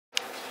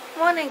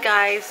Morning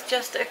guys,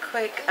 just a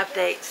quick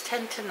update. It's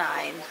 10 to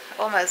 9,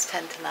 almost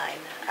 10 to 9.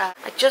 I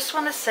just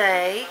want to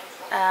say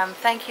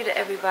thank you to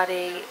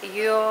everybody,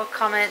 your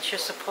comments, your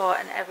support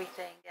and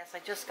everything. Yes,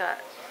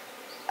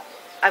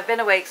 I've been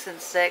awake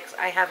since 6,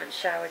 I haven't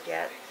showered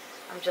yet.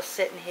 I'm just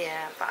sitting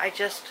here, but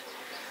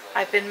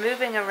I've been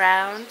moving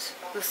around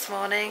this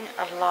morning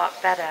a lot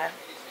better.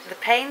 The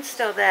pain's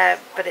still there,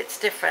 but it's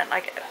different.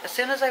 Like as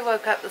soon as I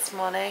woke up this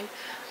morning,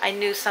 I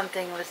knew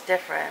something was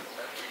different.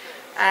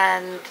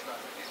 And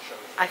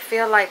I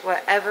feel like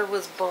whatever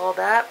was balled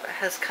up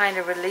has kind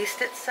of released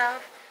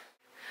itself.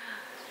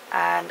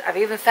 And I've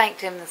even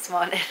thanked him this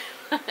morning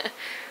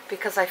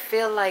because I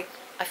feel like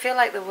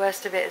the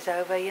worst of it is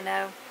over, you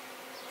know.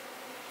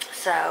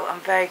 So I'm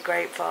very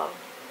grateful.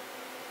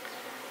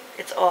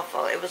 It's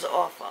awful. It was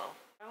awful.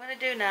 What I'm going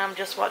to do now, I'm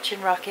just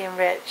watching Rocky and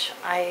Rich.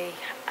 I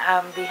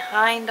am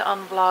behind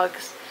on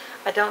vlogs.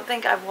 I don't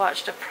think I've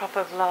watched a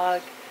proper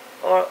vlog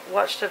or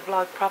watched a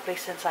vlog properly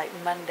since like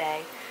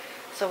Monday.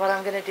 So what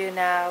I'm going to do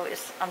now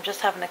is I'm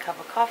just having a cup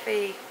of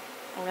coffee.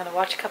 I'm going to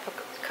watch a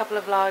couple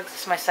of vlogs.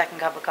 This is my second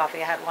cup of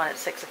coffee. I had one at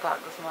 6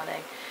 o'clock this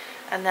morning.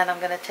 And then I'm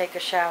going to take a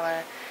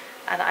shower.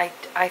 And I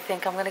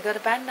think I'm going to go to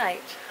band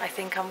night. I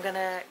think I'm going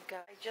to go.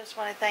 I just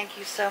want to thank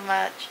you so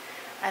much.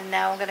 And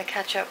now I'm going to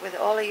catch up with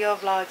all of your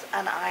vlogs.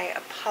 And I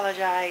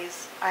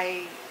apologize.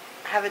 I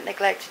haven't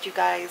neglected you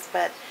guys,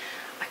 but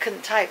I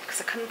couldn't type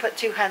because I couldn't put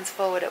two hands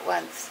forward at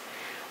once.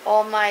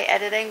 All my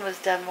editing was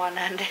done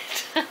one-handed.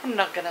 I'm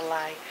not going to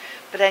lie.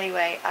 But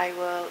anyway, I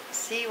will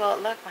see you all.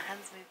 Look, my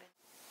hand's moving.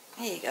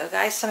 There you go,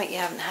 guys. Something you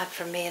haven't had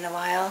from me in a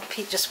while.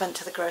 Pete just went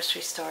to the grocery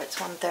store. It's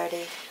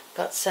 1:30.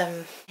 Got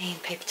some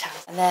paper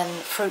towels. And then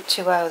Fruit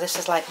 2O. This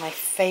is like my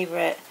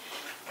favourite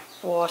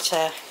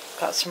water.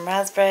 Got some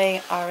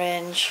raspberry,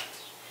 orange,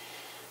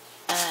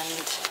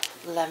 and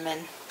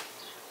lemon.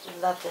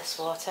 Love this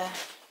water.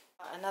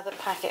 Got another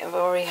packet of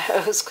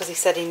Oreos because he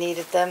said he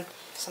needed them.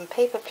 Some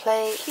paper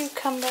plate,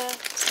 cucumber,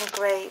 some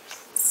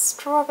grapes,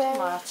 strawberry,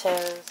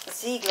 tomatoes,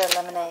 Ziegler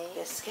lemonade,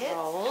 biscuits,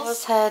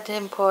 Boar's Head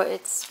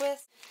imported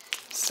Swiss,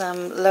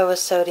 some lower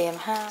sodium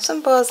ham,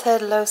 some Boar's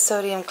Head low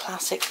sodium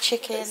classic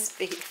chicken,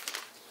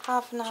 beef,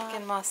 half an hour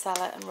chicken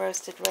marsala and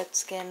roasted red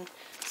skin,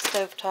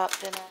 stovetop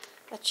dinner,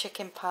 a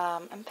chicken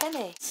parm and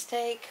penny,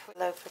 steak,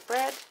 loaf of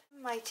bread,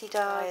 Mighty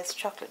Dog's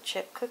chocolate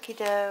chip cookie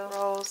dough,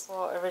 rolls,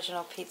 or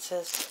original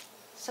pizzas.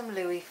 Some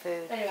Louis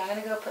food. Anyway, I'm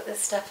going to go put this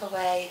stuff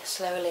away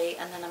slowly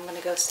and then I'm going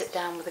to go sit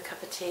down with a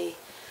cup of tea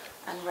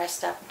and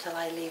rest up until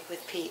I leave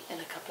with Pete in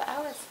a couple of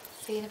hours.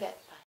 See you in a bit.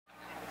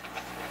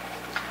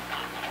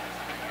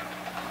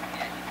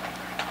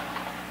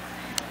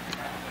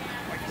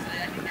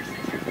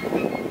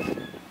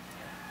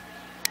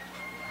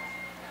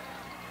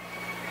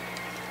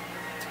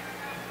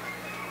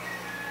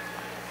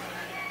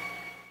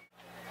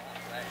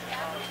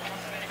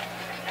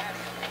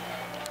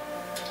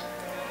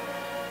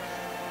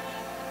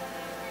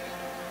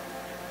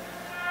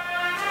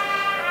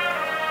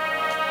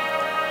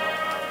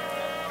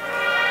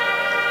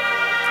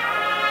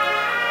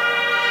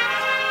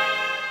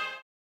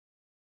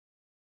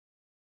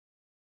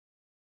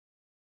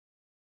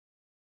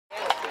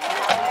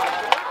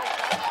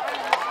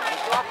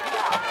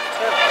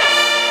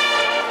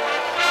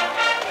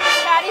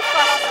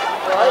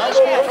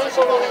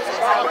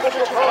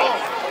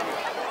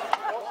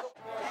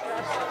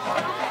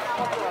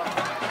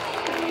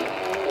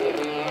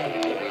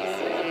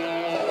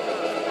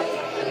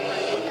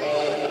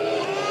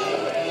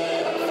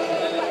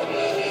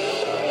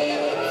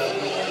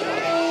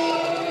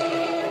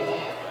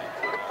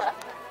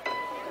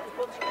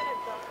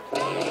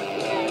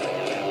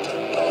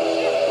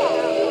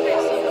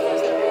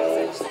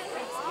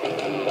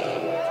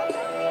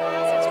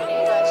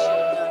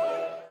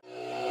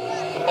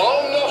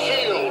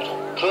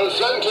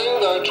 Presenting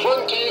the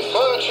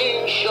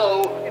 2013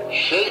 show,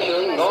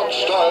 Shaken Not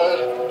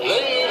Stirred.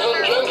 Ladies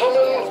and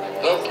gentlemen,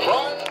 the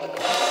prime...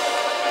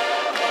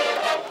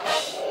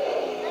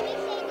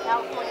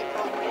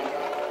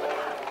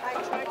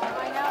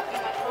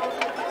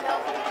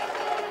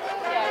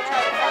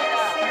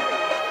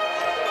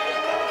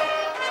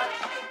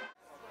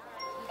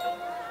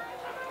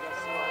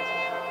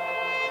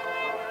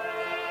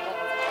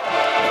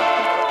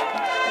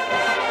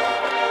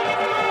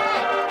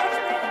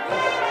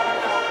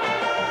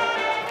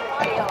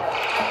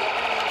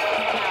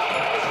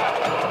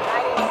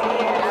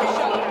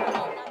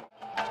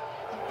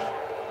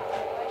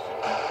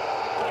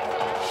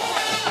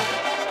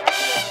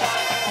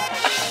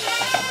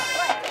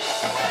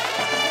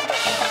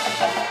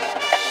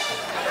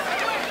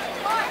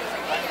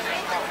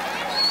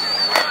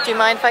 Do you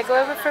mind if I go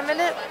over for a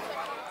minute?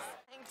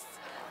 Thanks.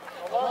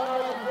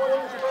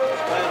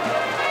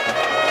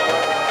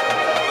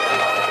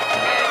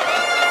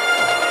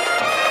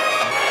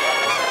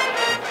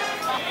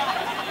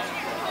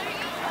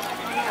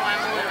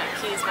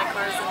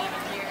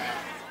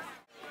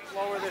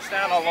 Lower this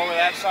down, I'll lower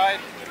that side.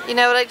 You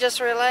know what I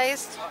just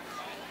realized?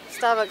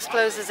 Starbucks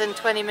closes in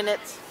 20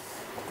 minutes.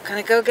 I'm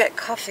gonna go get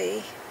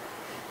coffee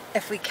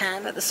if we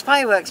can. But there's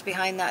fireworks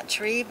behind that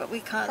tree, but we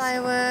can't.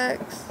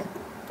 Fireworks.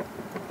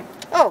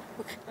 Oh,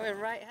 we're in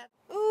right hand.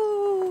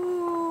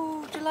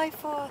 Ooh, July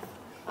 4th.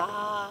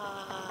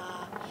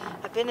 Ah,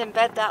 I've been in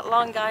bed that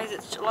long, guys.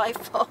 It's July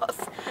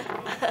 4th.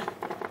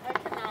 I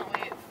cannot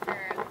wait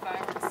for the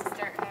fireworks to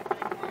start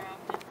happening more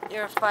often.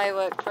 You're a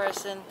firework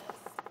person.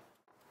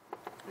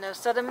 No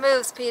sudden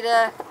moves,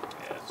 Peter.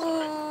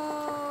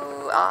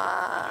 Ooh,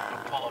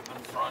 ah. Pull up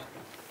in front.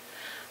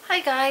 Hi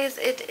guys,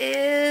 it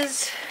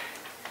is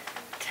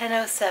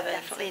 10:07.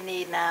 Definitely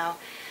need now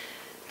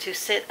to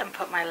sit and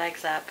put my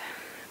legs up.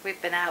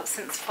 We've been out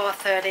since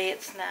 4:30.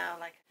 It's now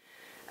like,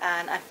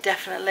 and I've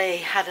definitely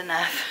had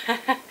enough.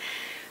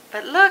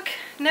 But look,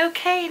 no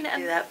cane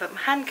and do that, but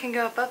my hand can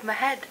go above my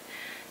head.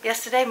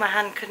 Yesterday my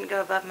hand couldn't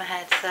go above my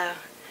head, so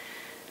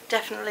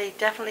definitely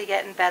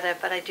getting better.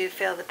 But I do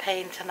feel the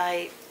pain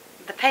tonight.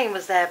 The pain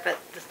was there, but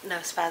there's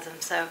no spasm.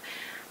 So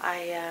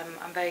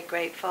I'm very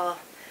grateful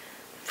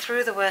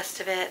through the worst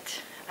of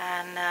it.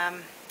 And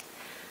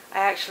I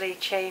actually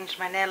changed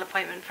my nail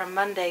appointment from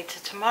Monday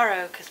to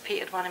tomorrow because Pete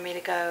had wanted me to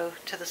go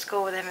to the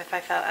school with him if I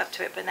felt up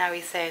to it, but now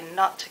he's saying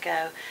not to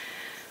go.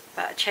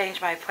 But I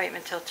changed my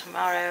appointment till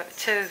tomorrow.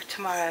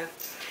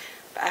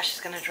 But Ash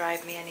is going to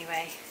drive me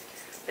anyway.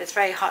 But it's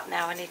very hot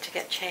now. I need to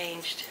get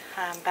changed.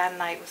 Band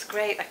night was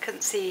great. I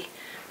couldn't see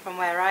from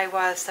where I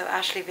was, so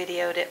Ashley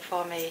videoed it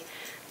for me.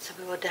 So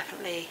we will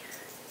definitely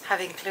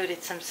have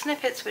included some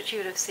snippets, which you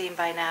would have seen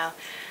by now.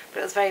 But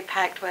it was very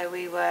packed where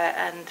we were,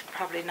 and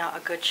probably not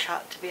a good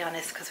shot, to be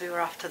honest, because we were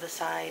off to the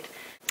side.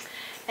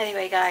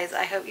 Anyway, guys,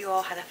 I hope you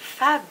all had a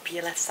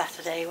fabulous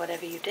Saturday,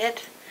 whatever you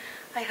did.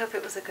 I hope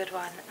it was a good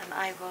one, and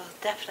I will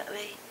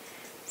definitely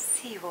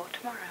see you all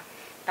tomorrow.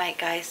 Right,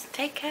 guys,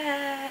 take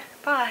care.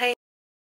 Bye.